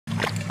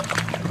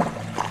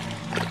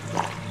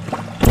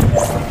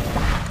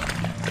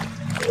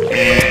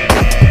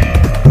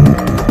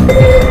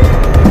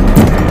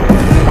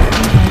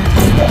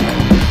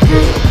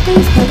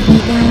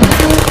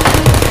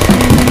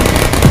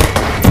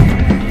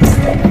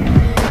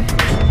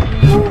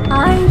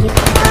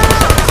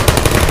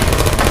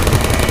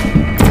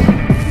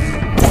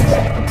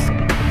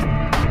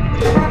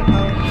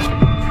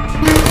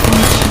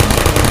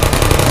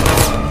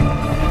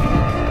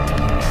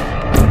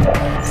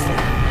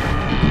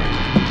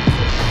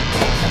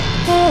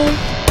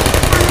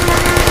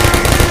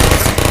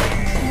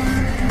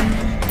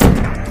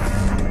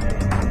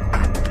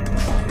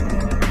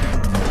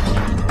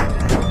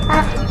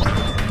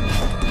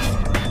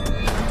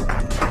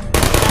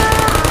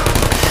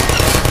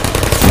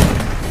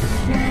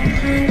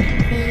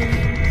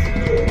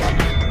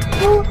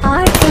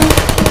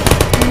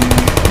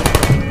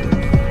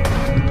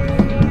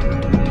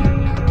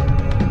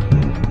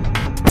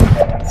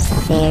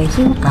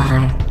you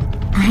are.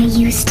 Are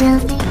you still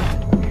there?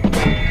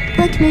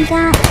 Put me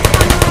down.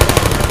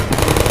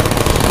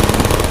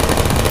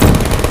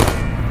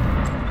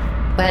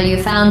 Well,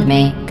 you found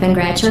me.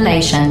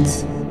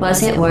 Congratulations.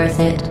 Was it worth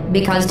it?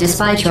 Because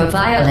despite your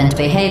violent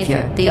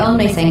behavior, the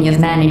only thing you've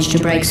managed to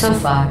break so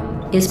far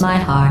is my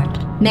heart.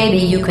 Maybe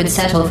you could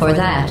settle for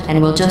that, and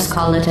we'll just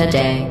call it a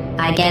day.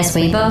 I guess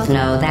we both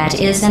know that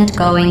isn't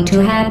going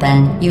to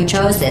happen. You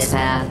chose this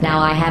path. Now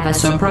I have a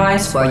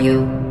surprise for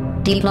you.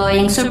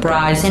 Deploying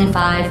surprise in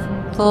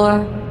 5,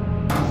 4...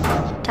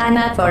 Time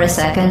out for a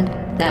second.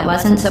 That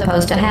wasn't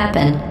supposed to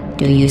happen.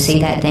 Do you see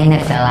that thing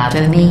that fell out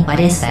of me? What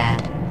is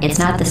that? It's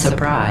not the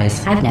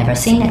surprise. I've never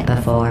seen it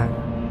before.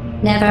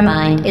 Never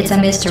mind. It's a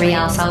mystery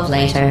I'll solve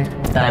later.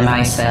 By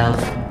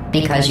myself.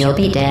 Because you'll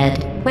be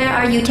dead. Where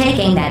are you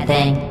taking that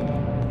thing?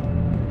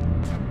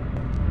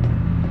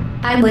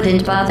 I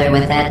wouldn't bother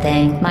with that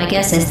thing. My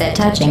guess is that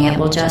touching it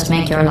will just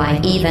make your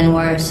life even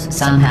worse,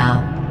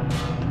 somehow.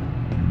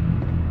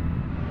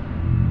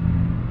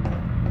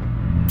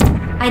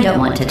 I don't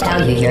want to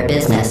tell you your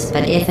business,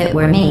 but if it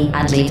were me,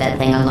 I'd leave that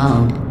thing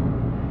alone.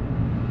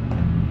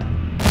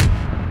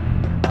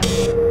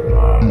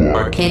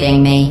 You're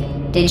kidding me.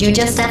 Did you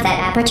just stuff that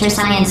aperture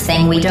science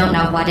thing, we don't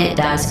know what it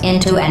does,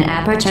 into an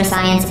aperture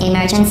science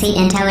emergency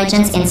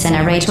intelligence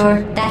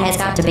incinerator? That has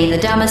got to be the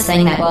dumbest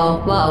thing that—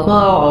 Whoa.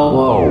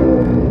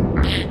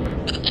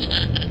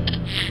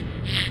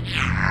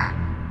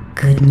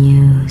 Good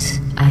news.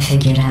 I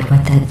figured out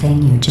what that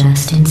thing you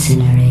just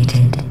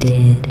incinerated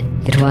did.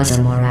 It was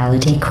a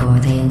morality core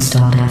they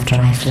installed after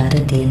I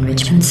flooded the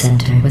enrichment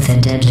center with a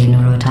deadly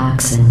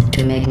neurotoxin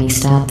to make me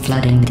stop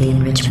flooding the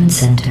enrichment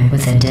center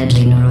with a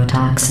deadly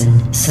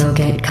neurotoxin. So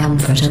get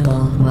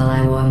comfortable while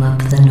I warm up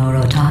the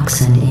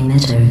neurotoxin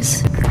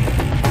emitters.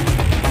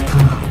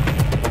 Oh,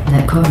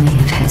 that core may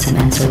have had some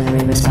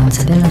ancillary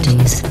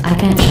responsibilities. I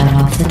can't shut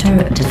off the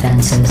turret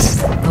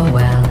defenses. Oh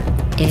well.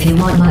 If you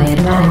want my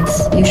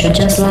advice, you should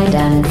just lie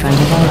down in front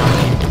of a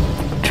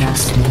rocket.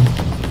 Trust me.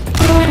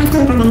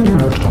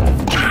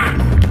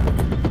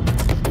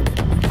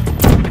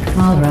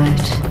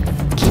 Alright.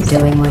 Keep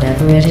doing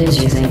whatever it is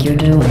you think you're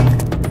doing.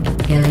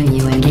 Killing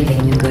you and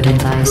giving you good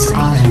advice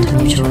aren't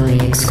mutually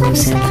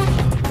exclusive.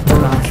 The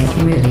rocket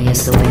really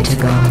is the way to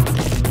go.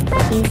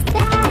 What is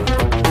that?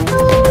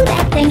 Oh,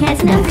 that thing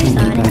has numbers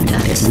on it. That thing you burned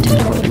up isn't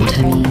important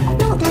to me.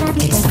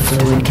 It's the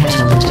fluid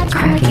catalytic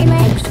cracking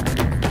unit.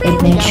 It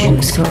makes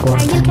shoes for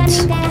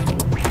orphans.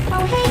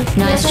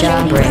 Nice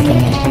job breaking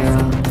it,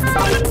 hero.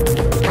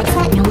 What's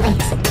that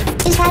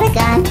noise? Is that a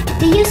gun?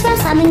 Do you smell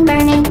something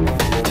burning?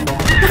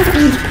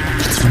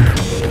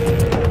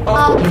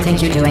 Oh, you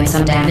think you're doing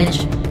some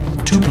damage?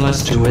 2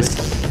 + 2 is...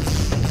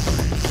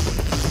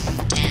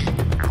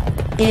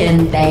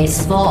 In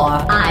base 4,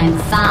 I'm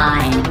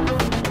fine.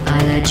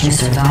 I let you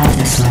survive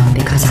this long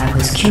because I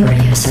was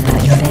curious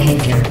about your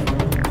behavior.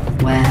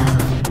 Well,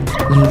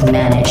 you've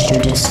managed to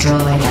destroy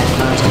that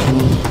part of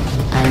me.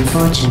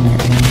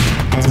 Unfortunately,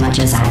 as much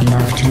as I'd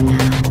love to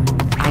now,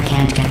 I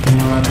can't get the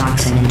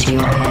neurotoxin into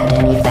your head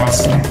any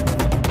faster.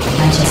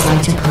 I'd just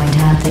like to point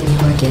out that you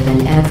were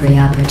given every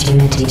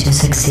opportunity to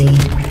succeed.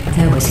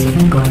 There was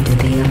even going to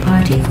be a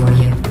party for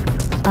you.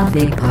 A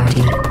big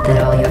party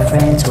that all your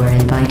friends were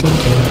invited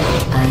to.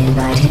 I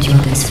invited your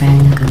best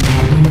friend, the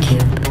companion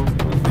cube.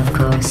 Of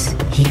course,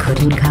 he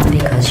couldn't come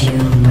because you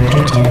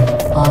murdered him.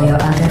 All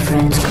your other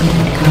friends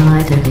couldn't come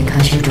either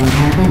because you don't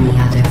have any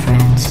other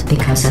friends,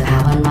 because of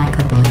how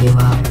unlikable you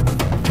are.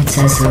 It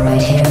says so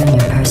right here in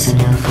your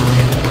personnel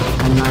file.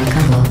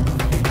 Unlikable.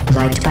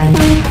 Liked by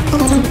me.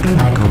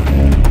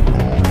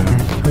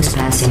 Whose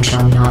passing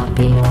shall not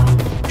be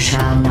mourned.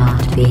 Shall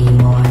not be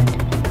mourned.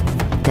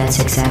 That's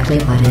exactly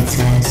what it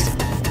says.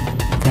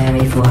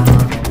 Very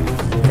formal.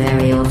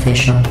 Very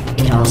official.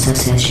 It also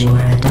says you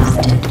were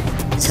adopted.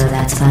 So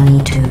that's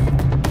funny too.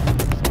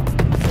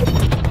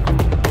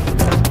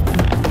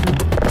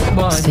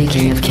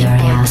 Speaking of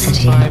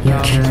curiosity,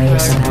 you're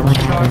curious about what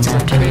happens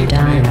after you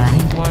die,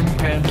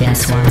 right?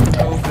 Guess what?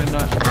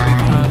 I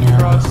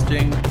know.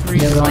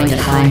 You're going to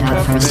find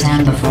out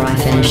firsthand before I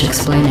finish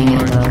explaining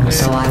it though,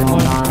 so I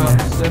won't bother.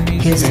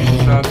 Here's a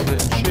hint.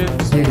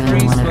 You're going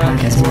to want to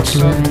pack as much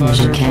learning as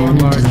you can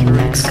into the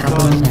next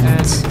couple of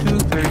minutes.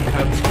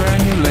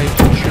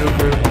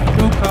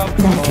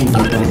 That thing you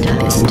burned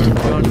up isn't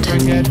important to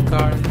me.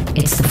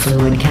 It's the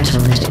fluid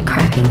catalytic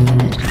cracking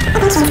unit.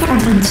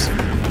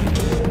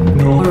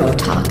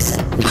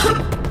 Neurotoxin.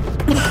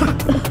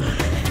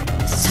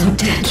 So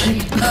deadly.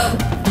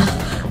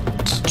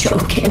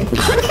 Joking.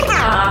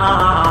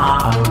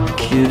 I'm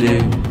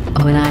kidding.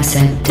 When I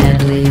said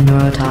deadly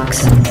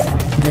neurotoxin,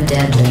 the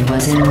deadly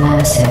was in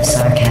massive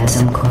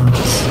sarcasm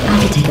quotes. I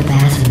could take a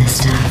bath in this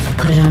stuff,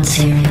 put it on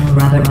cereal,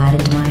 rub it right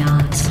into my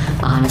eyes.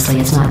 Honestly,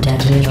 it's not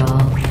deadly at all.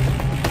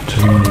 To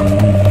me.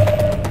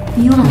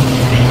 You, on the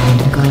other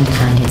hand, are going to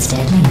find its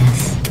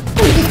deadliness.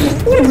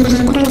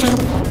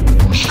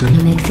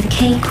 You make the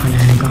cake when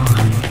I'm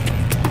gone.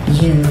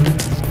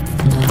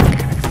 Look,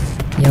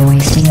 you're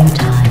wasting your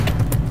time.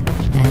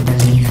 And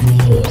believe me,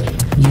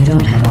 you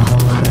don't have a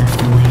whole lot left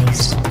to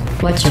waste.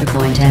 What's your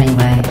point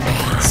anyway?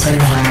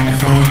 Survive,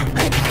 eh?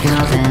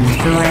 Well then,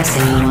 the last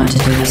thing you want to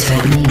do is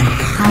hurt me.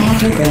 I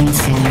have your brain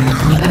scanned and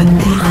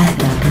permanently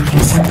locked up in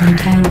case something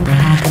terrible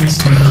happens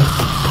to you.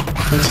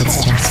 Which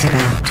it's just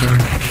about to.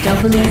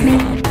 Don't believe me?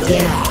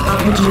 Yeah, I'll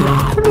put you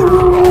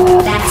in.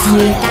 That's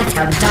me, that's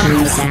how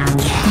dumb you sound.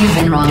 You've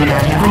been wrong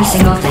about every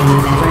single thing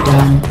you've ever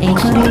done,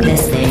 including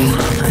this thing.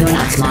 You're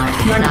not smart,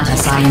 you're not a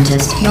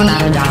scientist, you're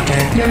not a doctor,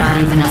 you're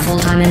not even a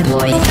full-time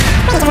employee.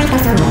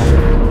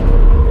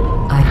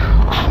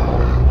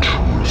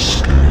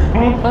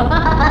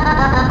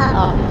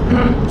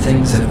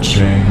 Things have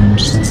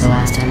changed Since the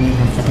last time you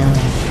left the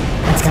building.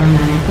 What's going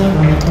on?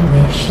 We wanted to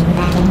wish you were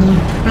back in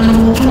here. I have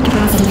an infinite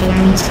capacity for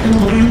knowledge. I'm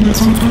going to ground my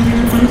chance and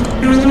hands on.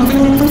 I am a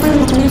family from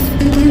the truth.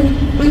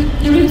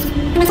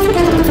 I'm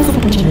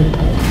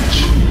a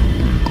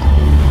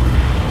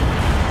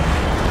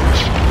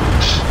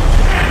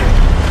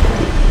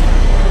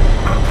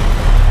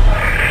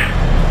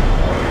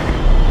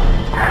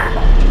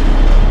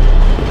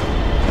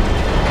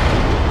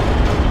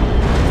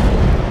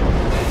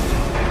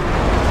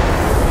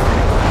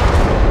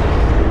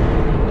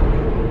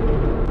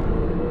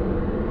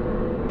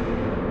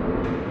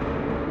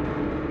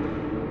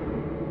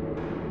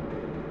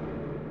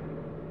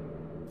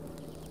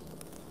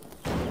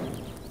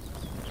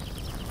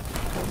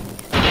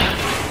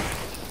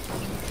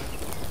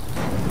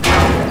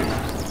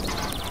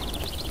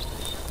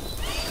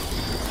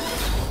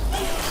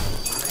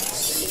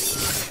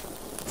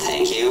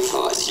Thank you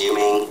for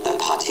assuming the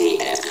PWHKY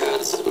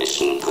escort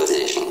submission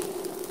position.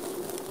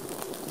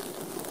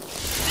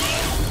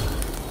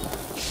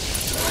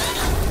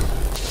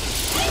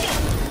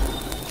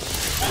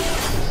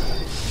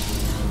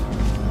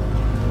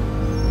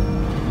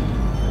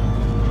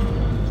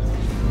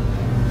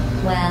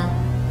 Well,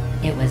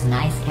 it was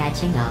nice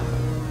catching up.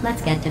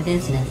 Let's get to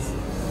business.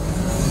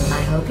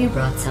 I hope you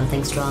brought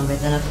something stronger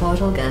than a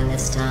portal gun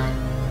this time.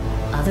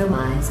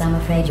 Otherwise, I'm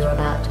afraid you're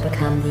about to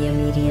become the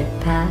immediate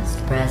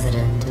past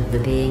president of the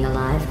Being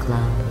Alive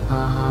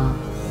Club.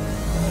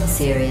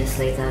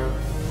 Seriously, though.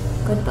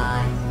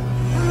 Goodbye.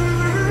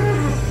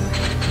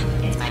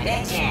 It's my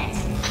big chance.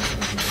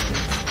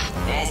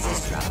 This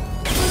is trouble.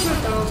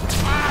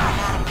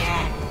 Not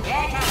again.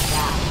 Here comes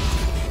up.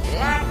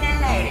 Locked and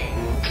loaded.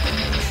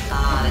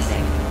 Oh, this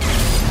thing.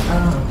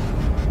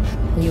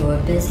 Oh, you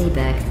were busy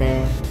back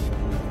there.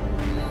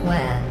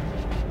 Well,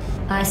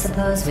 I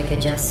suppose we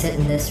could just sit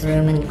in this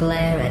room and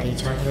glare at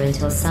each other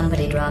until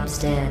somebody drops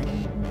dead.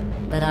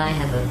 But I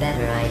have a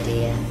better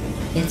idea.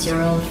 It's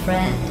your old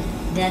friend,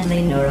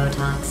 deadly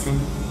neurotoxin.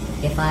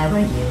 If I were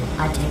you,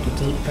 I'd take a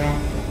deep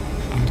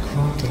breath and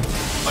hold it.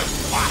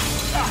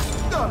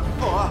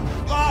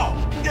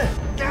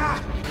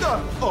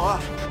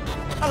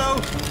 Hello.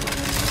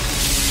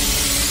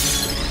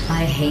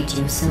 I hate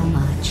you so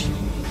much.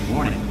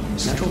 Warning.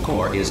 Central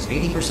core is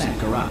 80%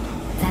 corrupt.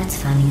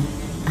 That's funny.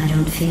 I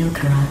don't feel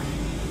corrupt.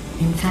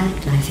 In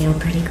fact, I feel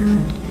pretty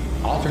good.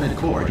 Alternate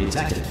core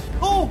detected.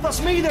 Oh,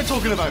 that's me they're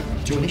talking about.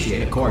 To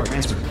initiate a core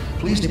transfer,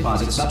 please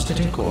deposit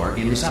substitute core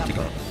in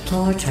receptacle.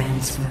 Core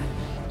transfer.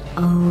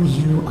 Oh,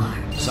 you are.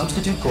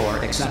 Substitute core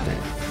accepted.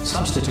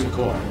 Substitute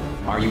core,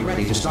 are you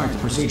ready to start the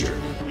procedure?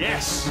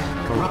 Yes.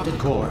 Corrupted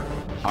core,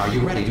 are you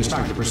ready to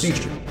start the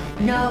procedure?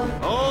 No.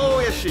 Oh,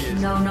 yes she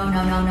is. No.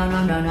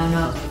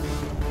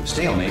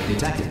 Stalemate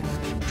detected.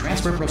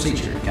 Transfer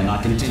procedure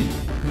cannot continue.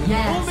 Pull me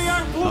Yes.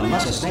 out, pull me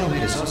Unless a out.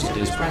 stalemate associate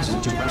is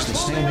present to press the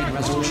stalemate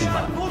resolution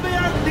button. Pull me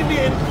out, leave me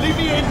in.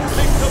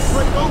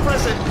 Don't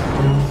press it.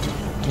 Don't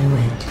do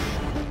it.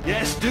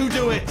 Yes,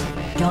 do it.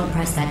 Don't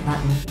press that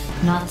button.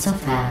 Not so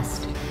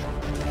fast.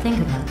 Think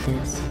about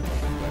this.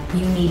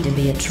 You need to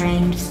be a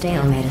trained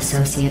stalemate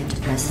associate to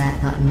press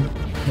that button.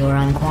 You're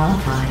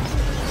unqualified.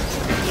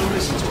 Don't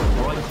listen to it,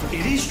 alright?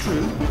 It is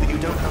true that you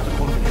don't have the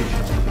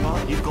qualifications,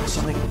 but you've got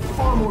something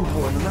far more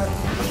important than that.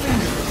 A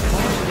finger.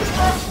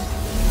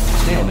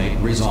 Stalemate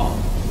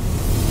resolved.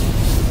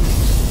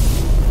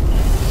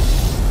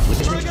 Please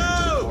Here we return to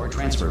go! the core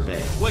transfer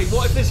bay. Wait,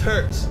 what if this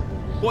hurts?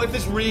 What if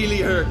this really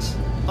hurts?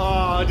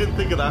 Ah, I didn't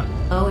think of that.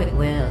 Oh, it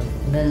will.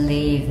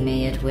 Believe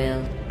me, it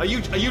will. Are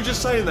you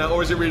just saying that,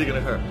 or is it really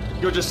going to hurt?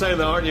 You're just saying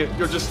that, aren't you?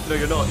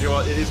 No, you're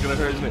not. It is going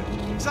to hurt, isn't it?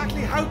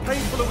 Exactly how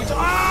painful are we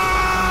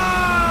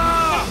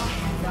Ah!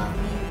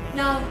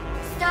 No!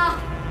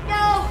 Stop!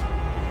 No!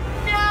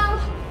 No!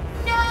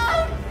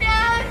 No!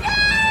 No!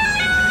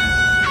 No!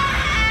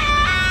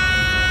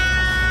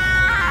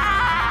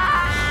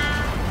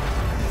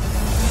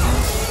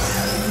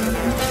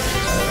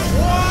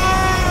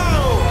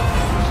 Whoa!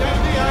 Check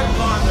me out,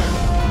 partner.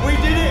 We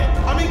did it!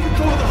 I'm in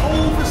control of the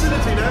whole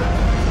facility now.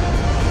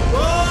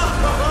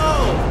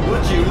 Whoa!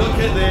 Would you look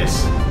at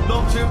this?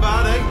 Not too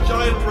bad, eh?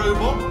 Giant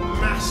robot,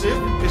 massive.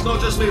 It's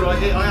not just me,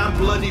 right? I am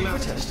bloody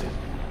tested.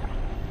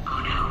 Oh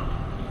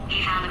no.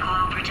 He found the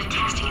cooperative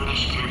testing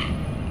initiative.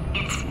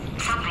 It's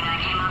something I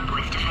came up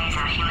with to phase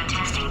out human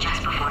testing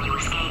just before you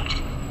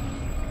escaped.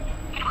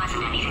 It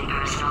wasn't anything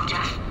personal,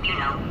 just,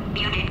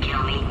 you did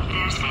kill me.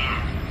 Fair's fair.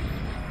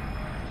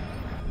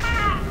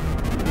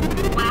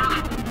 Well,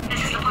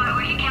 this is the part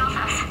where he kills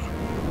us.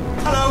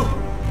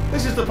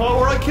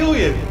 I kill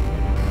you?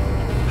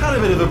 Had a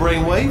bit of a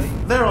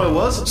brainwave. There I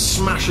was,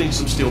 smashing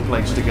some steel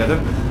plates together,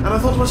 and I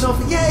thought to myself,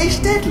 yeah, it's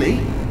deadly,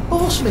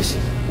 but what's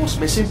missing? What's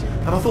missing?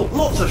 And I thought,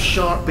 lots of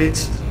sharp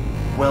bits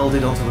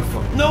welded onto the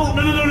front. No,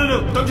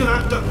 don't do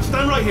that.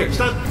 Stand right here,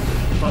 stand.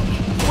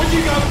 When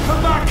you go,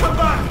 come back, come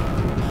back.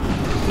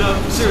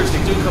 No, seriously,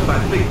 do come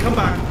back, please, come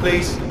back,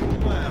 please.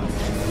 Well,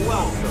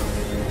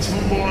 welcome to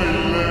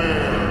my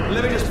lair.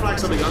 Let me just flag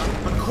something up.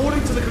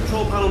 According to the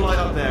control panel light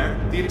up there,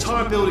 the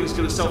entire building is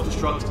going to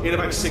self-destruct in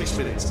about 6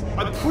 minutes.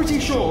 I'm pretty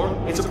sure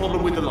it's a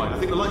problem with the light. I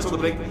think the light's on the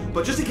blink,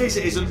 but just in case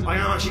it isn't, I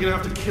am actually going to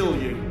have to kill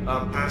you,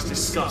 as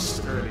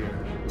discussed earlier.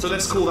 So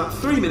let's call that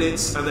 3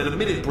 minutes and then a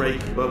minute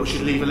break, but we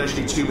should leave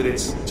allegedly 2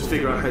 minutes to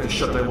figure out how to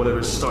shut down whatever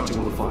is starting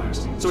all the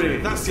fires. So anyway,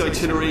 that's the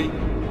itinerary.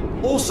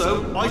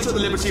 Also, I took the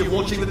liberty of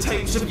watching the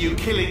tapes of you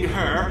killing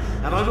her,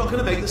 and I'm not going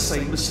to make the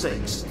same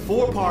mistakes.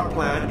 4-part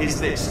plan is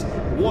this.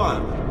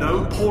 1.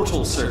 No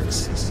portal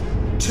surfaces.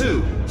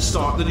 2.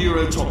 Start the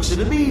neurotoxin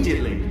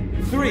immediately.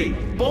 3.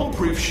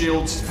 Bomb-proof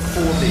shields.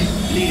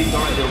 4B. Leading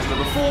directly to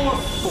number 4.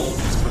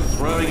 Bombs for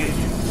throwing at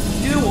you.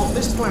 You know what?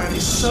 This plan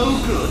is so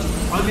good,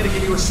 I'm going to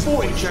give you a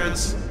sporting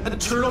chance and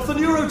turn off the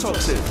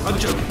neurotoxin. I'm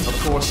joking,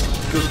 of course.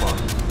 Goodbye.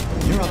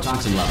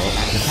 Neurotoxin level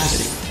at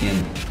capacity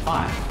in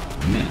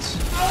 5 minutes.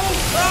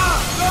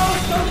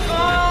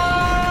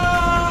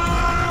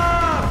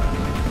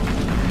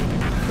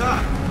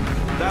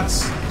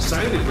 That's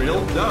sounded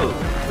real. No,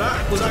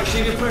 that was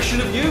actually an impression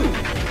of you.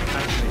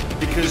 Actually,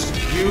 because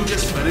you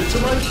just fell into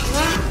my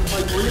trap,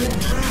 my brilliant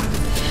trap.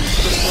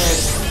 Just said,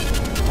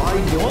 I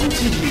wanted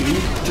you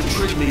to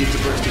trick me into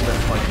bursting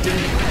that pipe.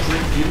 Didn't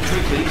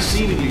trick me,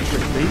 seemingly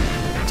trick me,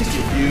 to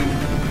give you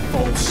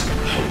false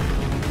hope.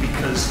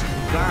 Because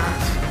that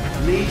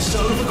leads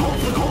to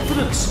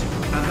overconfidence.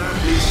 And that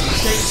leads to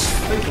mistakes,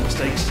 fatal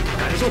mistakes,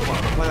 and it's all part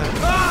of the plan.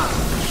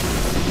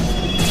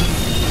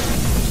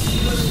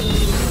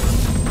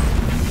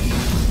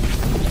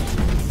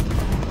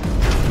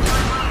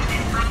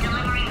 I'm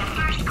delivering the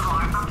first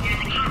core up near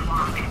the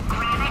catwalk.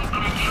 Grab it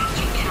and attach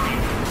it to it.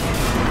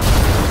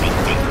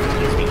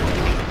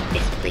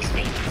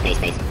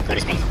 Space. Go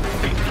to space.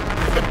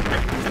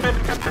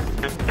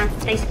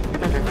 Space.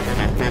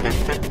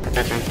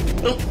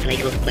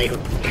 Play cool.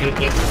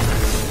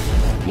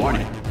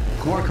 Warning.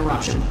 Core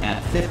corruption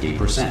at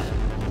 50%.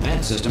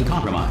 Vent system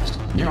compromised.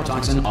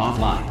 Neurotoxin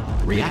offline.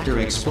 Reactor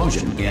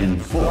explosion in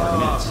 4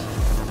 minutes.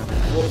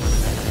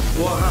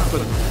 What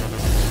happened?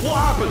 What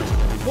happened?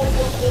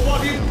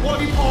 What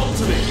have you pawned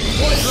to me?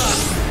 What is that?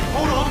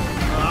 Hold on.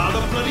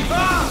 The bloody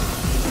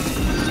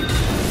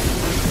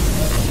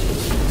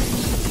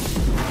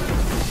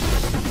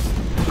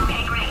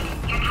Okay, great.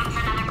 Here comes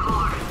another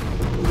core.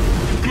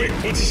 Quick,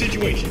 what's the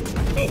situation?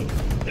 Oh,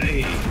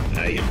 hey,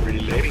 how you pretty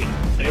lady?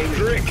 Name's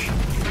Rick.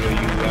 Will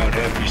you out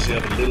have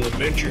yourself a little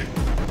adventure?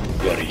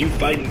 What, are you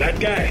fighting that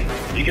guy?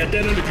 You got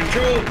that under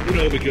control? You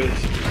know, because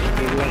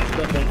there's a lot of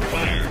stuff on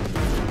fire.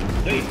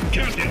 Hey,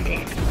 countdown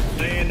clock.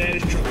 Man, that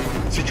is trouble.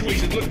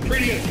 Situation's looking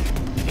pretty ugly.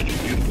 Such a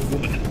beautiful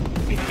woman.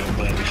 If you don't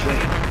mind me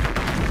saying.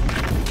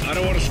 I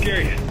don't want to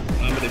scare you.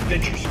 I'm an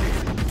adventure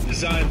spirit,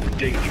 designed for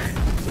danger.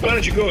 Why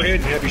don't you go ahead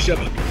and have yourself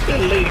a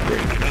little lady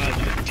break, and I'll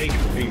just take it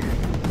from here.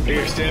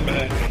 Here, stand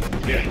behind me.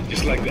 Yeah,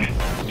 just like that.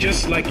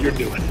 Just like you're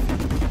doing.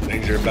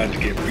 Things are about to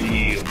get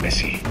real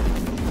messy.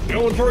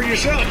 Going for it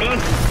yourself, huh?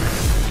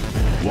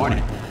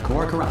 Warning.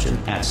 Core corruption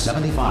at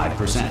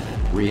 75%.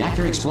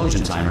 Reactor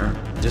explosion timer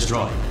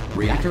destroyed.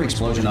 Reactor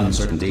explosion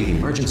uncertainty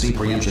emergency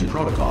preemption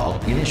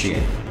protocol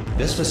initiated.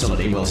 This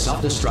facility will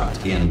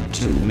self-destruct in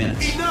 2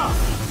 minutes. Enough!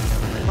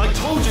 I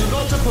told you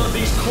not to put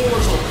these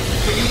cores on,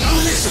 but you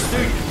don't listen,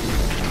 do you?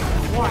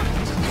 What?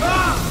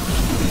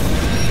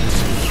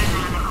 Here's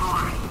another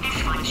core. This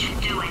one should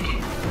do it.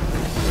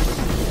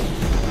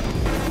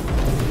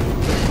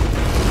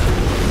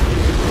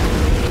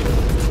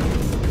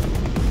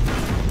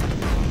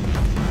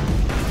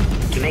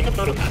 To make a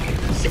photocopier,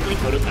 simply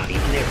photocopy a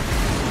mirror.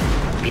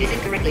 It is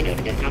incorrectly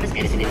noted that Thomas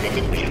Edison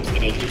invented push-ups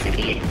in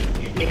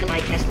 1878. Nikolai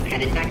Tesla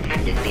had in fact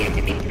patented the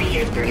activity 3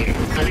 years earlier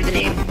under the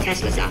name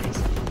Tesla size.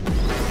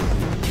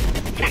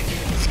 Fact: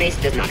 space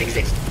does not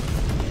exist.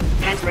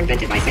 Pants were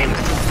invented by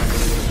Samuel.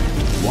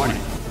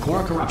 Warning.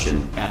 Core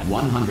corruption at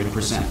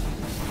 100%.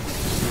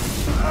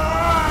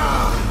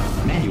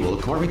 Manual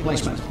core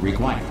replacement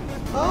required.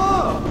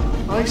 Oh,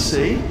 I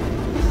see.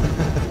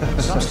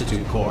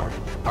 Substitute core.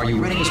 Are you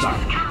ready to start?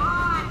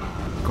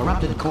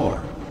 Corrupted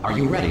core. Are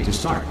you ready to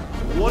start?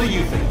 What do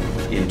you think?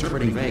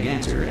 Interpreting vague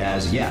answer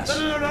as yes.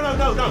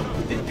 No.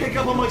 Pick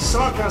up on my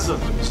sarcasm.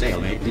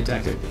 Stalemate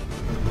detected.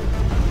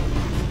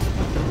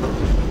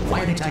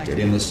 Fire detected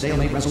in the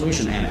stalemate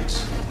resolution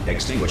annex.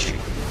 Extinguishing.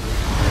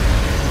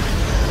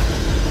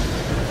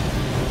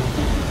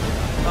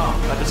 Oh,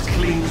 that just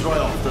cleans right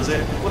off, does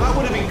it? Well, that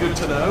would have been good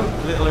to know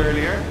a little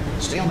earlier.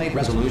 Stalemate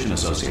resolution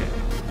associate.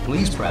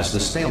 Please press the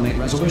stalemate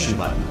resolution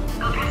button.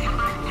 Go press the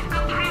button. Go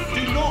press it.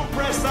 Do not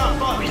press that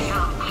button. So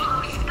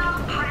close. Go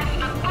press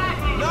the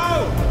button.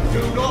 No!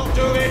 Do not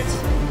do it!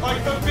 I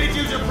forbid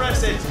you to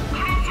press it!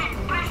 Press it.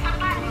 Press the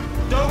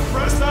button. Don't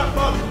press that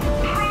button!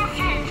 Press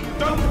it.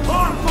 Don't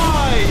Part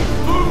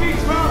 5!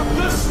 Movies about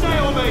the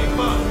stalemate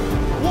button!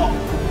 What?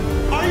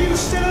 Are you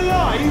still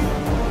alive?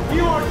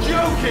 You are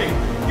joking!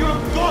 You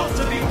have got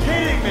to be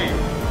kidding me!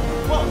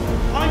 Well,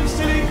 I'm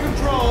still in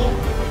control,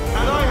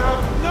 and I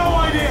have no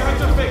idea how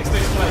to fix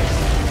this place.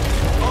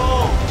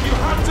 Oh, you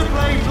had to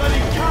play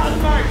bloody cat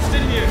and mouse,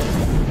 didn't you?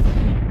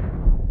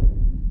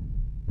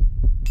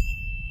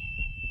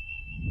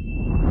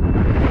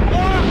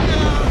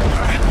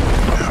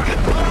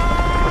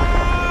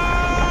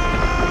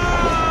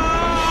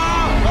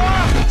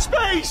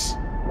 Space!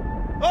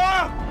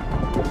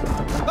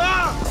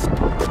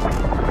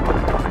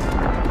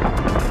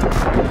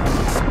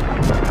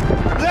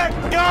 Let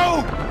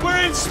go!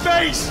 We're in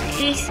space!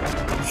 Space.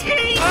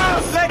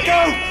 Let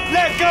go!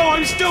 Let go!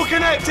 I'm still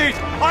connected!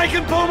 I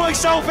can pull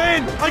myself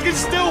in! I can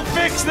still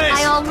fix this!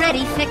 I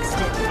already fixed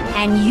it.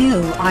 And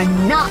you are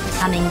not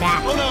coming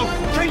back. Oh no!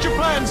 Change your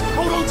plans!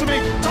 Hold on to me!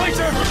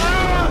 Tighter!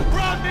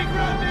 Run!